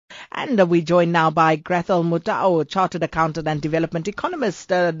And we're joined now by Grathel Motau, Chartered Accountant and Development Economist.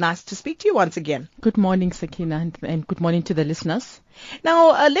 Nice to speak to you once again. Good morning, Sakina, and good morning to the listeners.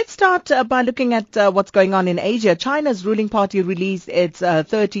 Now, let's start by looking at what's going on in Asia. China's ruling party released its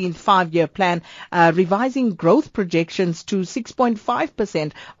 13th five-year plan, revising growth projections to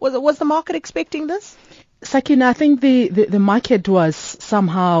 6.5%. Was the market expecting this? Sakina, I think the market was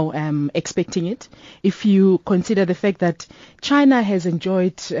somehow expecting it. If you consider the fact that China has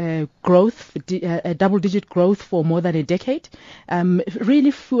enjoyed growth, double-digit growth for more than a decade,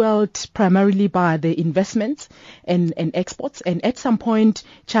 really fueled primarily by the investments and exports. And at some point,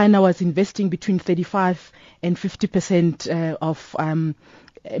 China was investing between 35 and 50% of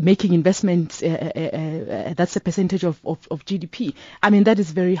making investments, that's a percentage of GDP. I mean, that is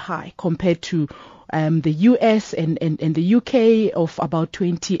very high compared to the US and the UK of about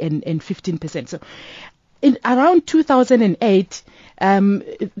 20 and 15%. So in around 2008,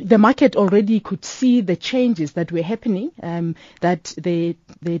 the market already could see the changes that were happening, that the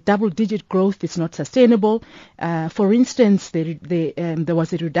double-digit growth is not sustainable. For instance, there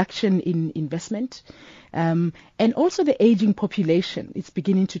was a reduction in investment. And also the aging population is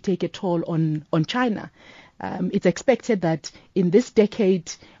beginning to take a toll on China. It's expected that in this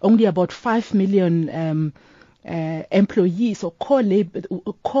decade, only about 5 million employees or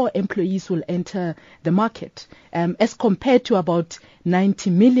core employees will enter the market, as compared to about 90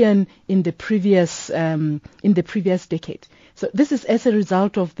 million in the previous decade. So this is as a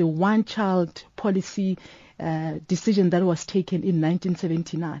result of the one-child policy decision that was taken in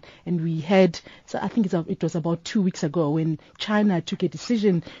 1979, and we had, so I think it was about 2 weeks ago when China took a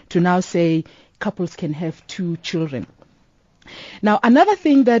decision to now say couples can have 2 children. Now, another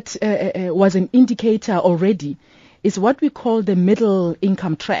thing that was an indicator already is what we call the middle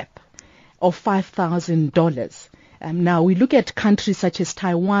income trap of $5,000. Now, we look at countries such as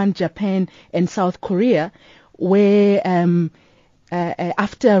Taiwan, Japan, and South Korea, where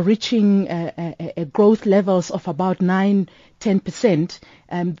after reaching growth levels of about 9-10%,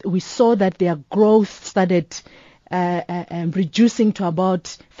 we saw that their growth started reducing to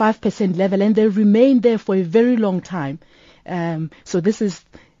about 5% level, and they remained there for a very long time. So this is,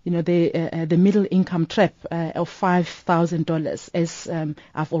 the middle income trap of $5,000, as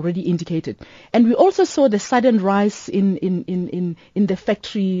I've already indicated. And we also saw the sudden rise in the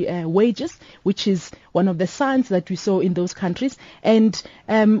factory wages, which is one of the signs that we saw in those countries. And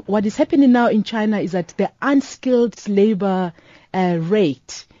what is happening now in China is that the unskilled labor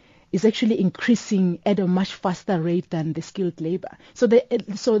rate is actually increasing at a much faster rate than the skilled labor. So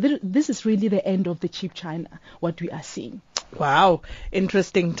this is really the end of the cheap China, what we are seeing. Wow,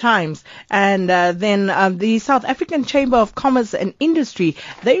 interesting times. And then the South African Chamber of Commerce and Industry,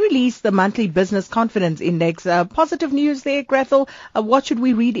 they released the monthly business confidence index. Positive news there, Grathel. What should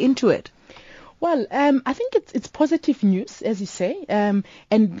we read into it? Well, I think it's positive news, as you say, and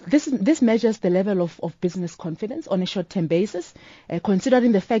this measures the level of business confidence on a short-term basis,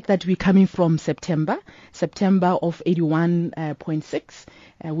 considering the fact that we're coming from September of 81.6,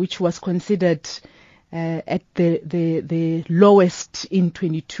 which was considered at the lowest in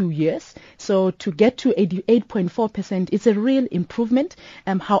 22 years. So to get to 88.4% is a real improvement.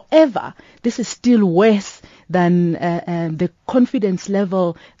 However, this is still worse than the confidence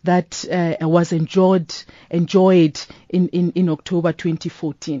level that was enjoyed in October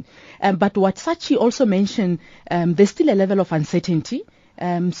 2014. But what Sachi also mentioned, there's still a level of uncertainty.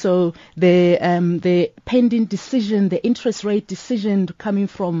 So the pending decision, the interest rate decision coming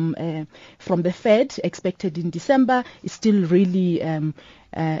from the Fed, expected in December, is still really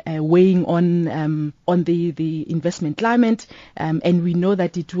weighing on the investment climate, and we know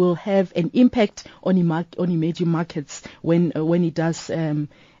that it will have an impact on emerging markets when it does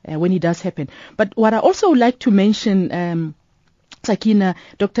happen. But what I also would like to mention, Sakina,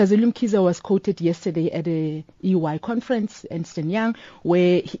 Dr. Zulumkhize was quoted yesterday at a EY conference, Ernst & Young,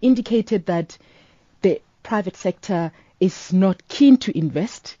 where he indicated that the private sector is not keen to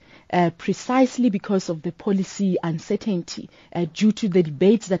invest precisely because of the policy uncertainty due to the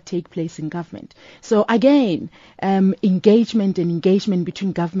debates that take place in government. So again, engagement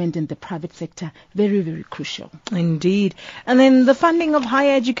between government and the private sector, very, very crucial. Indeed. And then the funding of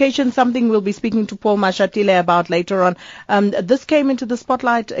higher education, something we'll be speaking to Paul Mashatile about later on. This came into the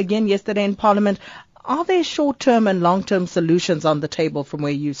spotlight again yesterday in Parliament. Are there short-term and long-term solutions on the table from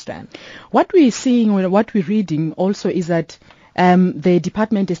where you stand? What we're seeing, or what we're reading also, is that the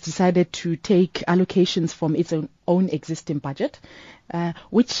department has decided to take allocations from its own existing budget,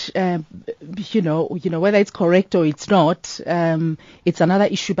 which, whether it's correct or it's not, it's another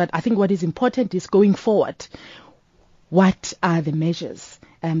issue. But I think what is important is going forward, what are the measures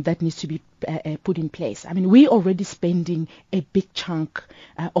that needs to be put in place. I mean, we're already spending a big chunk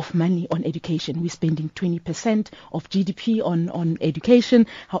of money on education. We're spending 20% of GDP on education.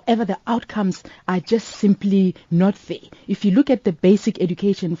 However, the outcomes are just simply not there. If you look at the basic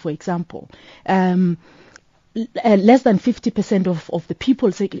education, for example, less than 50% of the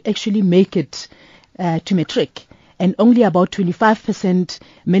people actually make it to matric, and only about 25%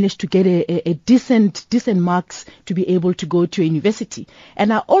 manage to get a decent marks to be able to go to a university.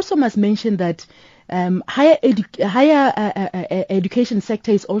 And I also must mention that higher education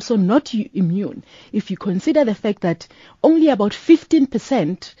sector is also not immune. If you consider the fact that only about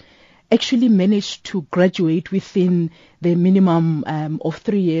 15% actually manage to graduate within the minimum of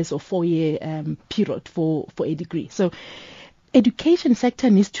 3 years or 4 year period for a degree. So education sector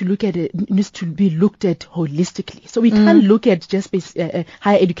needs to be looked at holistically. So we can't look at just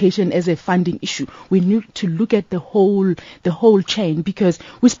higher education as a funding issue. We need to look at the whole chain, because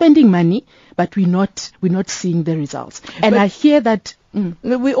we're spending money, but we're not seeing the results. And I hear that.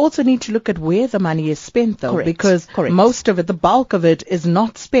 We also need to look at where the money is spent, though, Correct. because Correct. most of it, the bulk of it, is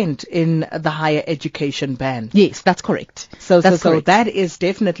not spent in the higher education band. Yes, that's correct. So correct. that is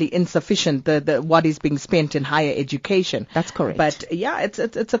definitely insufficient. The what is being spent in higher education. That's correct. But yeah,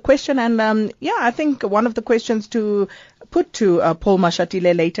 it's a question, and I think one of the questions to put to Paul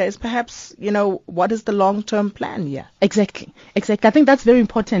Mashatile later is perhaps, what is the long-term plan here? Exactly. I think that's very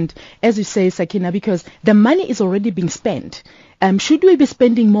important, as you say, Sakina, because the money is already being spent. Should we be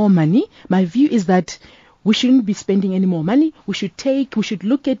spending more money? My view is that we shouldn't be spending any more money. We should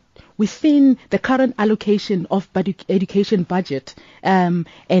look at within the current allocation of education budget and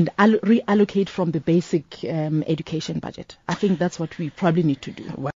reallocate from the basic education budget. I think that's what we probably need to do.